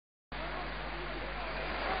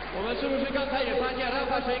我们是不是刚才也发现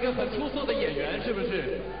Rafa是一个很出色的演员，是不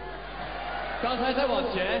是？刚才再往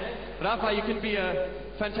前 ，Rafa, you can be a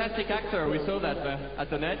fantastic actor. We saw that at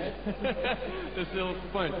the net. It's still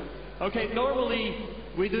fun. Okay, normally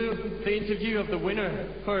we do the interview of the winner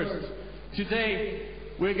first. Today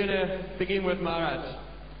we're gonna begin with Marat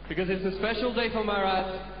because it's a special day for Marat,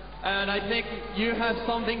 and I think you have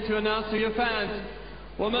something to announce to your fans.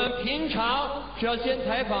 我们平常是要先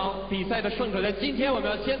采访比赛的胜者，但今天我们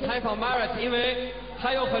要先采访 Marat， 因为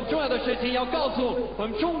他有很重要的事情要告诉我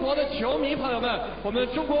们中国的球迷朋友们，我们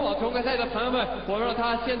中国网球公开赛的朋友们，我们让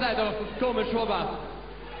他现在都跟我们说吧。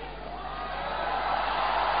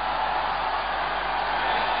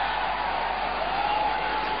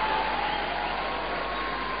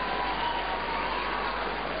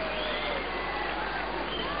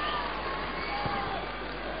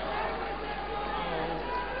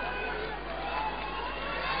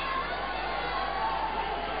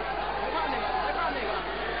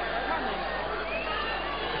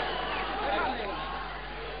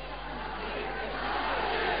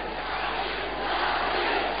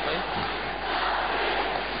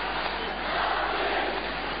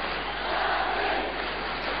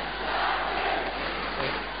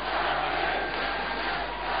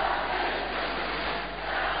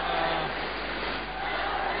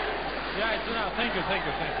Thank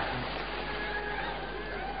you.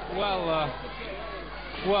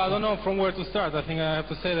 Well, I don't know from where to start. I think I have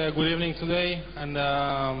to say that good evening today, and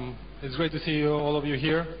it's great to see you, all of you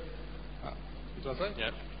here.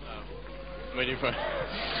 Yeah. Waiting for.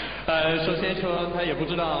 首先说他也不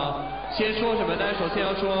知道先说什么，但是首先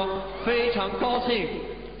要说非常高兴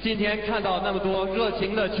今天看到那么多热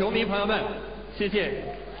情的球迷朋友们，谢谢。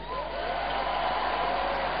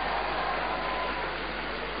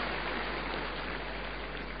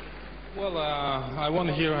Well, I won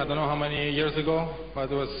here, I don't know how many years ago,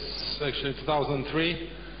 but it was actually 2003,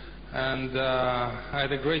 and I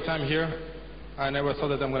had a great time here. I never thought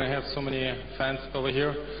that I'm going to have so many fans over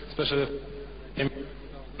here, especially in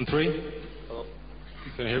 2003. Hello.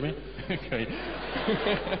 Can you hear me? 可以。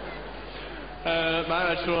马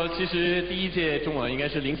尔说，其实第一届中网应该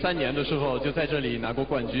是03年的时候就在这里拿过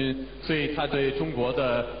冠军，所以他对中国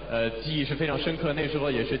的记忆是非常深刻。那时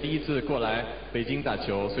候也是第一次过来北京打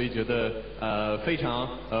球，所以觉得非常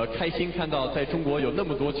开心看到在中国有那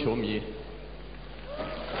么多球迷。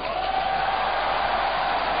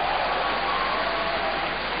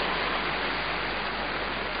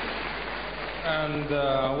And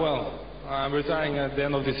well, I'm retiring at the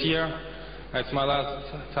end of this year. It's my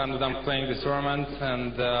last time that I'm playing this tournament,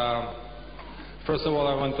 and first of all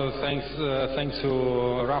I want to thank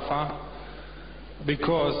to Rafa,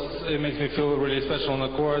 because it makes me feel really special on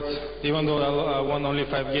the court. Even though I won only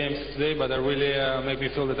 5 games today, but it really make me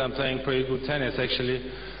feel that I'm playing pretty good tennis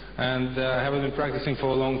actually, and I haven't been practicing for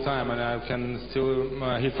a long time, and I can still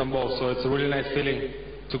hit some balls, so it's a really nice feeling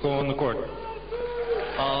to go on the court.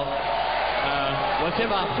 好，我先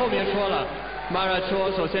把后面说了。Marat 说，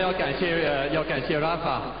首先要感谢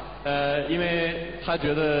Rafa， 因为他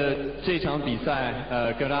觉得这场比赛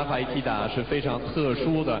跟 Rafa 一起打是非常特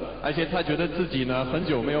殊的，而且他觉得自己呢很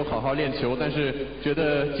久没有好好练球，但是觉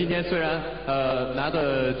得今天虽然拿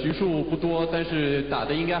的局数不多，但是打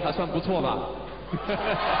的应该还算不错吧。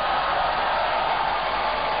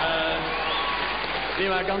另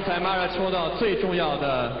外刚才 Marat 说到最重要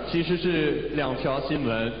的其实是2条新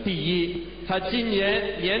闻，第一，他今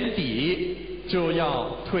年年底就要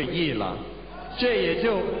退役了，这也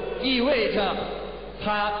就意味着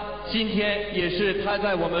他今天也是他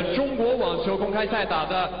在我们中国网球公开赛打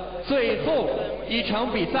的最后一场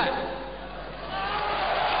比赛。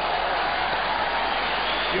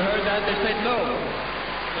You heard that? They said no.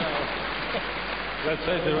 Let's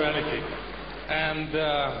face the reality. And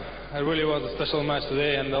it really was a special match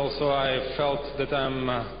today, and also I felt that I'm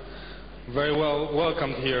very well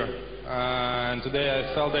welcomed here. And today I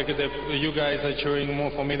felt like you guys are cheering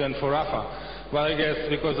more for me than for Rafa. Well, I guess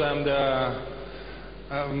because I'm the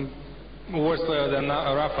worse player than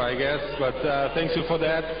Rafa, I guess. But thank you for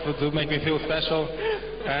that, to make me feel special.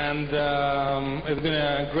 And it's been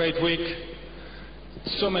a great week.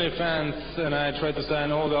 So many fans, and I tried to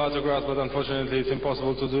sign all the autographs, but unfortunately it's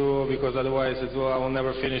impossible to do because otherwise I will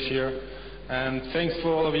never finish here. And thanks for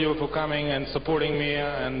all of you for coming and supporting me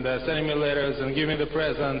and sending me letters and giving me the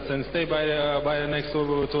presents, and stay by the next to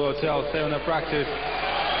hotel, stay on the practice.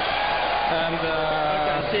 And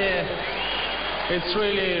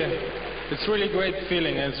it's really great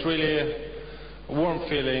feeling, and it's really a warm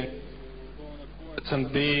feeling.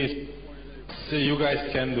 And be you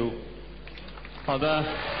guys can do. 好的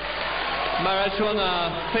，Marat 说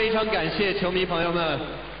呢，非常感谢球迷朋友们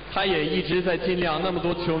他也一直在尽量，那么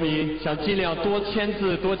多球迷想尽量多签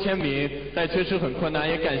字、多签名，但确实很困难。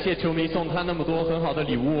也感谢球迷送他那么多很好的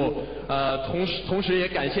礼物，同时也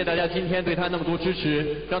感谢大家今天对他那么多支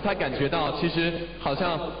持，让他感觉到其实好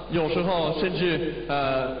像有时候甚至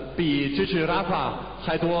比支持拉法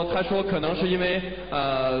还多。他说可能是因为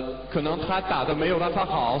可能他打得没有拉法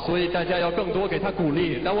好，所以大家要更多给他鼓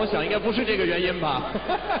励。但我想应该不是这个原因吧。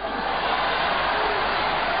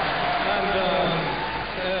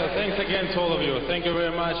Thanks again to all of you. Thank you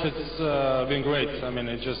very much. It's been great. I mean,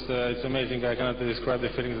 it's amazing. I cannot describe the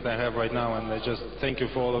feelings that I have right now, and I just thank you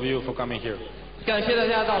for all of you for coming here. 感谢大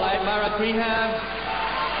家到来 Marat, we have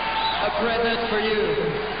a present for you.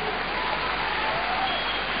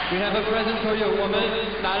 We have a present for you. 我们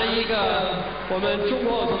拿了一个我们中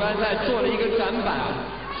国总决赛做了一个展板，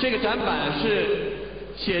这个展板是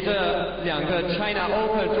写着两个 China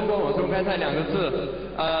Open 中国网球开赛两个字。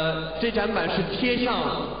这展板是贴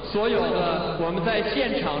上所有的我们在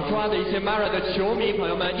现场抓的一些 Marat 的球迷朋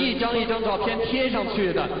友们一张一张照片贴上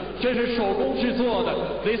去的，这是手工制作的。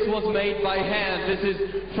This was made by hand. This is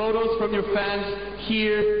photos from your fans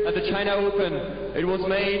here at the China Open. It was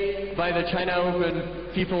made by the China Open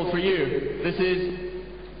people for you. This is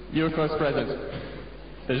your first present.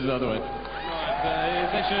 There's another one.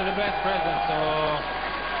 It's actually the best present. So.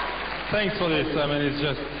 Thanks for this. I mean,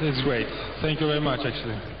 it's great. Thank you very much,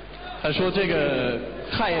 actually. 他说这个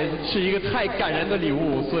是一个太感人的礼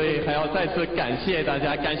物，所以还要再次感谢大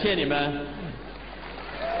家，感谢你们，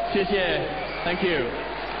谢谢 ，Thank you.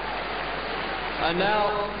 And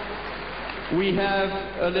now we have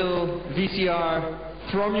a little VCR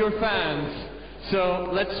from your fans. So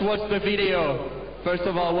let's watch the video. First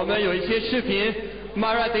of all, 我们有一些视频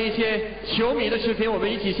 ，Marat 的一些球迷的视频，我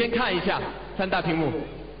们一起先看一下，看大屏幕。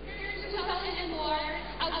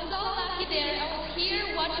I was here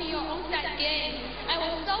watching your onside game. I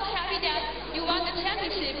was so happy that you won the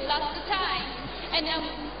championship last time. And I'm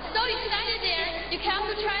so excited there you come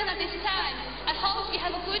to China this time. I hope you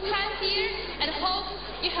have a good time here and hope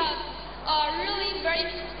you have a really very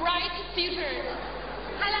bright future.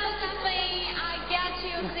 Hello, Stephanie. I got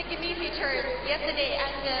your signature yesterday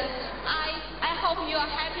and I hope you are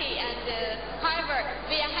happy and however,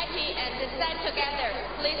 we are happy and sad together.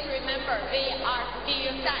 Please remember, we are in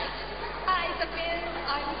your side. Hi, Sophie.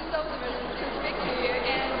 I'm so thrilled to speak to you,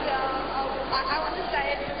 and I want to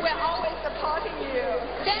say we're always supporting you.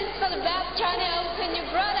 Thanks for the best China Open you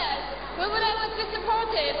brought us. We will always be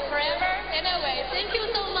supported forever and always. Thank you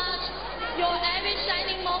so much. Your every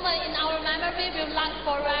shining moment in our memory will last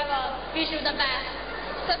forever. Wish you the best.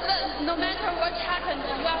 So, no matter what happens,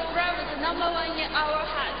 you are forever the number one in our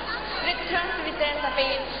hearts. With terms with that,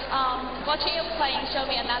 Sophie, watching you playing showed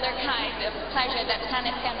me another kind of pleasure that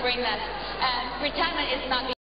tennis can bring us. And retirement is not